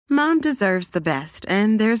Mom deserves the best,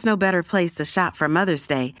 and there's no better place to shop for Mother's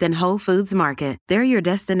Day than Whole Foods Market. They're your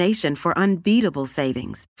destination for unbeatable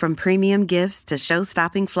savings, from premium gifts to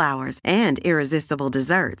show-stopping flowers and irresistible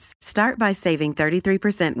desserts. Start by saving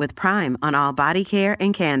 33% with Prime on all body care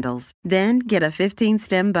and candles. Then get a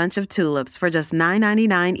 15-stem bunch of tulips for just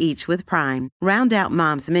 $9.99 each with Prime. Round out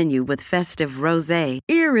Mom's menu with festive rosé,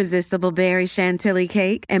 irresistible berry chantilly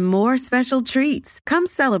cake, and more special treats. Come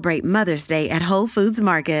celebrate Mother's Day at Whole Foods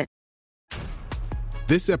Market.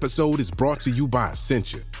 This episode is brought to you by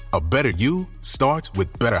Essentia. A better you starts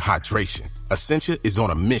with better hydration. Essentia is on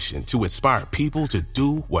a mission to inspire people to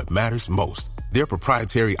do what matters most. Their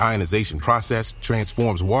proprietary ionization process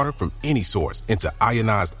transforms water from any source into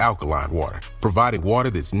ionized alkaline water, providing water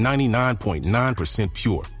that's 99.9%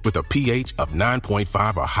 pure with a pH of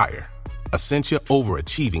 9.5 or higher. Essentia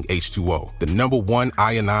Overachieving H2O, the #1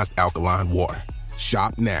 ionized alkaline water.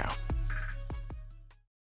 Shop now.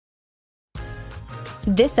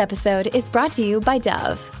 This episode is brought to you by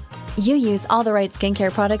Dove. You use all the right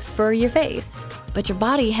skincare products for your face, but your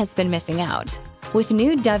body has been missing out. With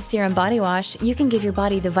new Dove Serum Body Wash, you can give your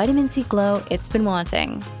body the vitamin C glow it's been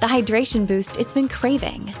wanting, the hydration boost it's been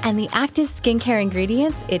craving, and the active skincare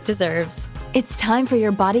ingredients it deserves. It's time for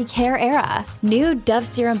your body care era. New Dove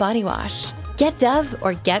Serum Body Wash. Get Dove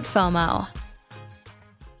or get FOMO.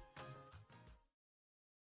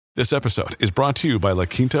 This episode is brought to you by La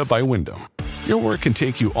Quinta by Wyndham. Your work can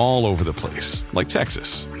take you all over the place, like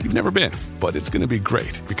Texas. You've never been, but it's going to be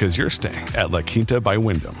great because you're staying at La Quinta by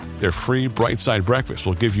Wyndham. Their free Bright Side breakfast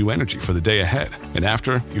will give you energy for the day ahead. And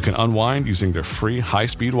after, you can unwind using their free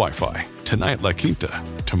high-speed Wi-Fi. Tonight, La Quinta.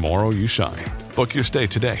 Tomorrow, you shine. Book your stay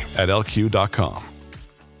today at lq.com.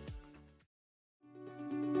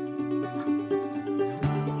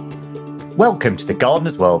 Welcome to the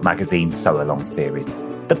Gardener's World magazine Sowalong series,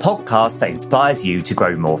 the podcast that inspires you to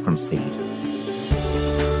grow more from seed.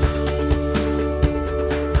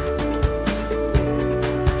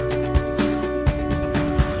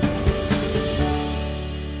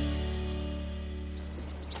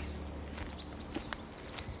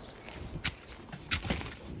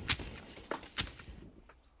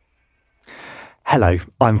 Hello,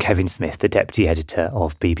 I'm Kevin Smith, the Deputy Editor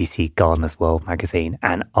of BBC Gardener's World magazine,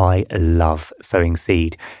 and I love sowing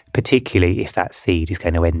seed, particularly if that seed is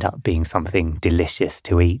going to end up being something delicious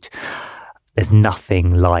to eat. There's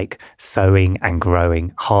nothing like sowing and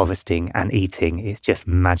growing, harvesting and eating. It's just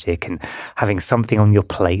magic, and having something on your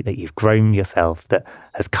plate that you've grown yourself that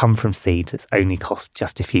has come from seed that's only cost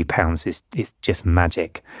just a few pounds is just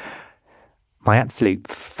magic. My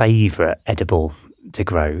absolute favourite edible to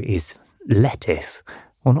grow is lettuce.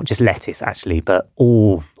 Well, not just lettuce actually, but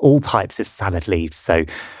all types of salad leaves. So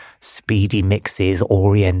speedy mixes,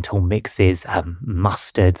 oriental mixes,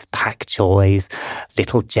 mustards, pak choys,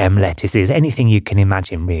 little gem lettuces, anything you can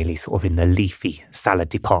imagine really sort of in the leafy salad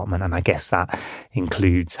department. And I guess that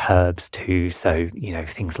includes herbs too. So, you know,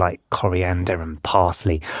 things like coriander and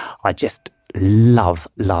parsley. I just love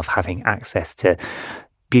having access to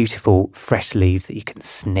beautiful fresh leaves that you can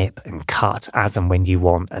snip and cut as and when you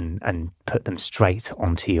want and put them straight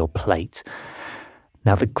onto your plate.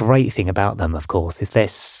 Now, the great thing about them, of course, is they're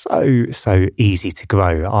so easy to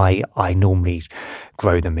grow. I normally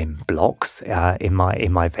grow them in blocks in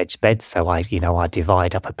my veg beds. So I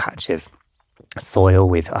divide up a patch of soil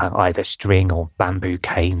with either string or bamboo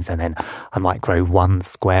canes, and then I might grow 1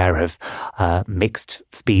 square of mixed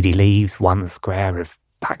speedy leaves, 1 square of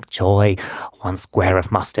pak choy, 1 square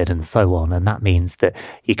of mustard, and so on. And that means that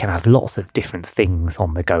you can have lots of different things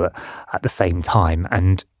on the go at the same time.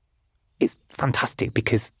 And it's fantastic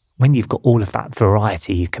because when you've got all of that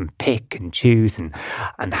variety, you can pick and choose and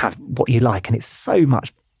have what you like. And it's so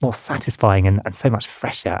much more satisfying and so much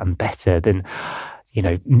fresher and better than, you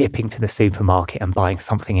know, nipping to the supermarket and buying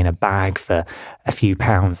something in a bag for a few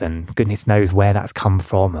pounds and goodness knows where that's come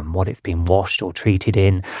from and what it's been washed or treated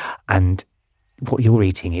in. And what you're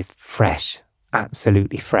eating is fresh,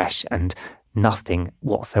 absolutely fresh, and nothing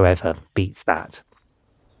whatsoever beats that.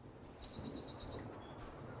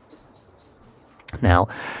 Now,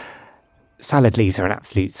 salad leaves are an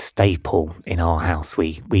absolute staple in our house.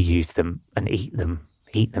 We use them and eat them.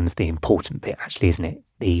 Eat them's the important bit, actually, isn't it?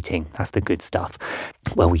 The eating, that's the good stuff.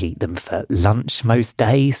 Well, we eat them for lunch most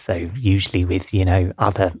days, so usually with, you know,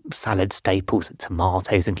 other salad staples,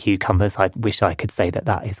 tomatoes and cucumbers. I wish I could say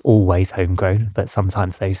that is always homegrown, but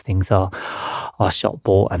sometimes those things are shop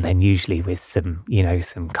bought, and then usually with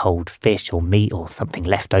some cold fish or meat or something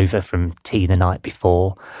left over from tea the night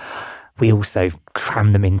before. We also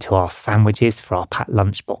cram them into our sandwiches for our packed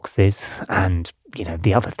lunch boxes, and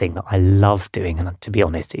the other thing that I love doing, and to be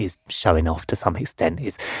honest, is showing off to some extent,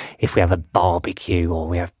 is if we have a barbecue or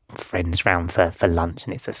we have friends round for lunch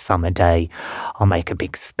and it's a summer day, I'll make a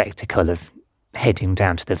big spectacle of heading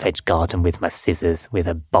down to the veg garden with my scissors, with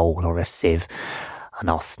a bowl or a sieve, and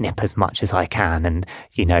I'll snip as much as I can. And,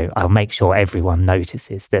 I'll make sure everyone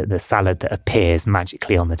notices that the salad that appears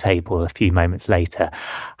magically on the table a few moments later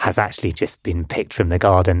has actually just been picked from the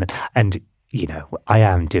garden. And I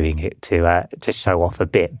am doing it to show off a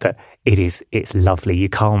bit, but it's lovely. You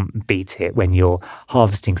can't beat it when you're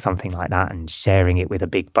harvesting something like that and sharing it with a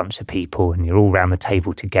big bunch of people, and you're all around the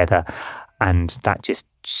table together, and that just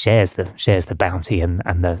shares the bounty and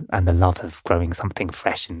the love of growing something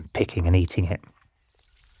fresh and picking and eating it.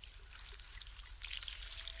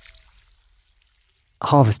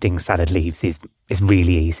 Harvesting salad leaves is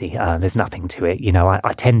really easy. There's nothing to it.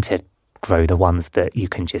 I tend to grow the ones that you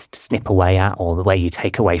can just snip away at, or the way you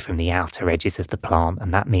take away from the outer edges of the plant,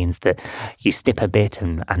 and that means that you snip a bit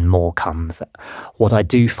and more comes. What I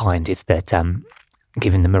do find is that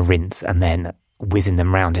giving them a rinse and then whizzing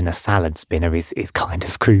them round in a salad spinner is kind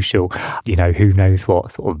of crucial. Who knows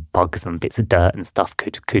what sort of bugs and bits of dirt and stuff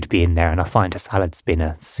could be in there, and I find a salad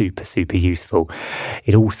spinner super, super useful.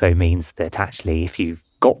 It also means that actually, if you've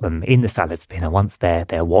got them in the salad spinner, once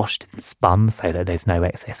they're washed and spun so that there's no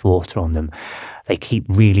excess water on them, they keep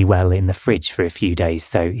really well in the fridge for a few days.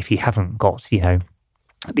 So if you haven't got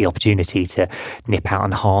the opportunity to nip out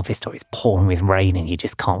and harvest, or it's pouring with rain and you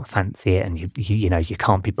just can't fancy it, and you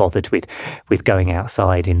can't be bothered with going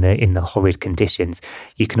outside in the horrid conditions,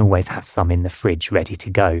 you can always have some in the fridge ready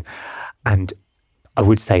to go. And I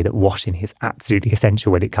would say that washing is absolutely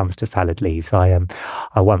essential when it comes to salad leaves. I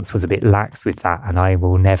once was a bit lax with that, and I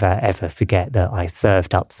will never ever forget that I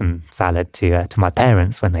served up some salad to my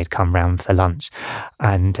parents when they'd come round for lunch,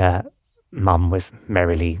 and Mum was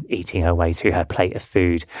merrily eating her way through her plate of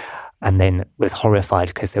food, and then was horrified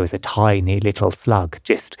because there was a tiny little slug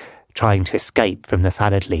just trying to escape from the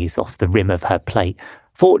salad leaves off the rim of her plate.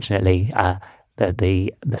 Fortunately,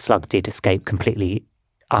 the slug did escape completely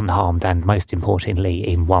unharmed, and most importantly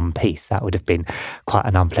in one piece. That would have been quite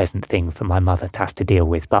an unpleasant thing for my mother to have to deal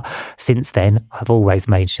with. But since then, I've always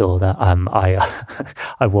made sure that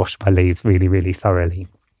I wash my leaves really, really thoroughly.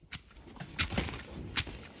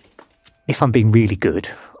 If I'm being really good,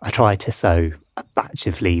 I try to sow a batch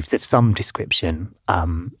of leaves of some description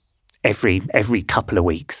every couple of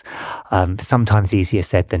weeks. Sometimes easier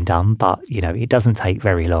said than done, but it doesn't take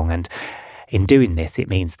very long. And in doing this, it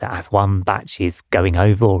means that as one batch is going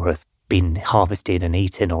over, or has been harvested and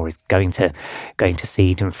eaten, or is going to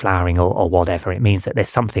seed and flowering, or whatever, it means that there's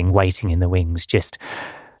something waiting in the wings, just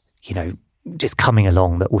coming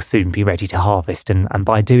along, that will soon be ready to harvest. And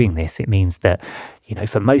by doing this, it means that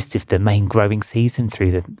for most of the main growing season,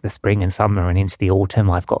 through the spring and summer and into the autumn,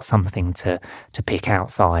 I've got something to pick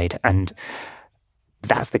outside. And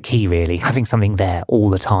that's the key, really, having something there all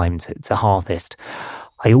the time to harvest.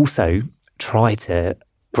 I also try to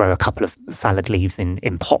grow a couple of salad leaves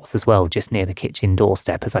in pots as well, just near the kitchen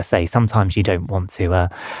doorstep. As I say, sometimes you don't want to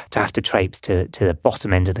have to traipse to the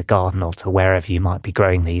bottom end of the garden or to wherever you might be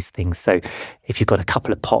growing these things. So if you've got a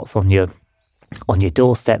couple of pots on your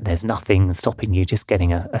doorstep, there's nothing stopping you just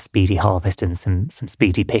getting a speedy harvest and some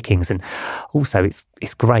speedy pickings. And also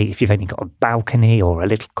it's great if you've only got a balcony or a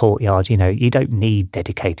little courtyard. You don't need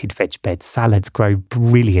dedicated veg beds. Salads grow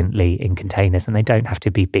brilliantly in containers, and they don't have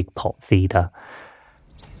to be big pots either.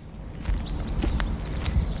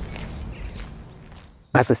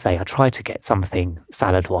 As I say, I try to get something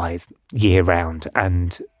salad-wise year round.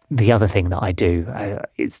 And the other thing that I do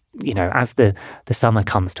is, as the summer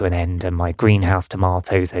comes to an end and my greenhouse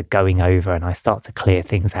tomatoes are going over and I start to clear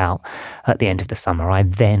things out at the end of the summer, I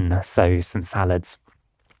then sow some salads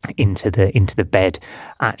into the bed,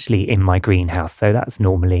 actually in my greenhouse. So that's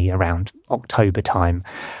normally around October time.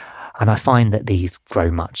 And I find that these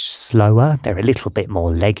grow much slower. They're a little bit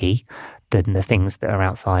more leggy than the things that are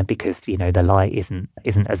outside, because the light isn't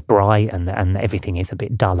as bright and everything is a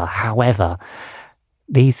bit duller. However,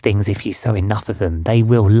 these things, if you sow enough of them, they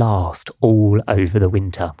will last all over the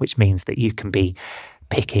winter, which means that you can be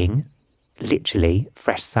picking literally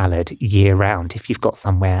fresh salad year round if you've got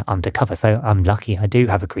somewhere under cover. So I'm lucky I do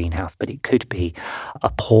have a greenhouse, but it could be a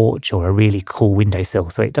porch or a really cool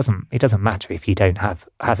windowsill. So it doesn't matter if you don't have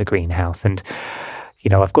a greenhouse. And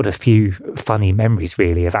I've got a few funny memories,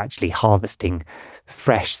 really, of actually harvesting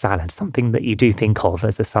fresh salad, something that you do think of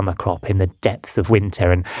as a summer crop in the depths of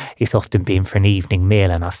winter, and it's often been for an evening meal.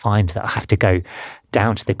 And I find that I have to go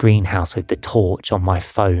down to the greenhouse with the torch on my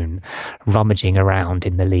phone, rummaging around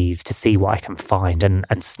in the leaves to see what I can find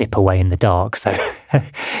and snip away in the dark. So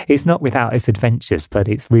it's not without its adventures, but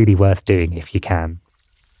it's really worth doing if you can.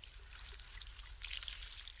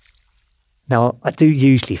 Now, I do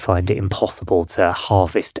usually find it impossible to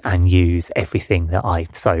harvest and use everything that I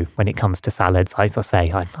sow when it comes to salads. As I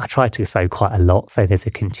say, I try to sow quite a lot, so there's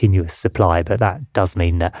a continuous supply, but that does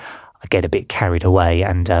mean that I get a bit carried away,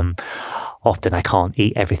 and often I can't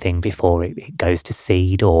eat everything before it goes to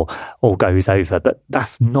seed or goes over. But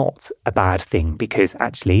that's not a bad thing, because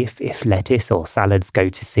actually if lettuce or salads go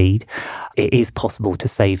to seed, it is possible to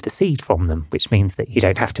save the seed from them, which means that you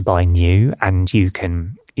don't have to buy new, and you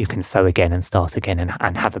can sow again and start again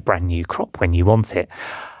and have a brand new crop when you want it.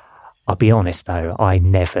 I'll be honest though, I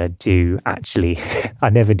never do actually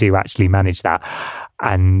manage that.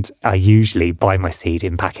 And I usually buy my seed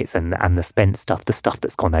in packets, and the spent stuff, the stuff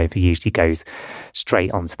that's gone over, usually goes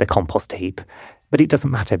straight onto the compost heap. But it doesn't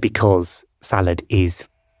matter, because salad is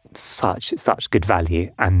such good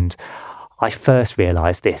value. And I first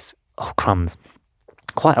realised this,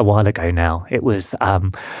 quite a while ago now. It was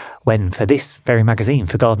when, for this very magazine,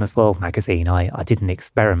 for Gardener's World magazine, I did an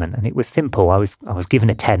experiment, and it was simple. I was given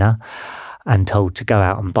a tenner and told to go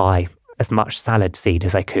out and buy as much salad seed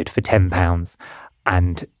as I could for £10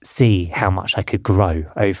 and see how much I could grow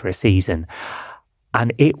over a season.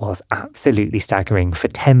 And it was absolutely staggering. For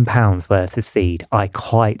 £10 worth of seed, I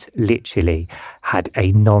quite literally had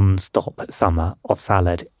a non-stop summer of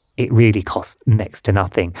salad. It really costs next to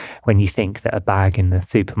nothing when you think that a bag in the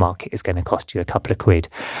supermarket is going to cost you a couple of quid.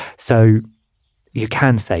 So you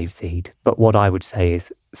can save seed, but what I would say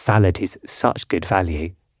is salad is such good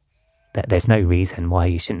value that there's no reason why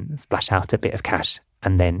you shouldn't splash out a bit of cash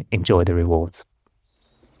and then enjoy the rewards.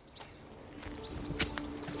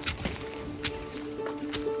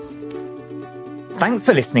 Thanks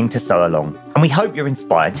for listening to Sowalong, and we hope you're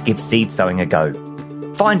inspired to give seed sowing a go.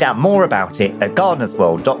 Find out more about it at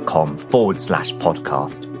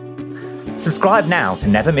gardenersworld.com/podcast. Subscribe now to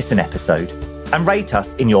never miss an episode, and rate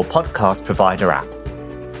us in your podcast provider app.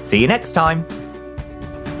 See you next time.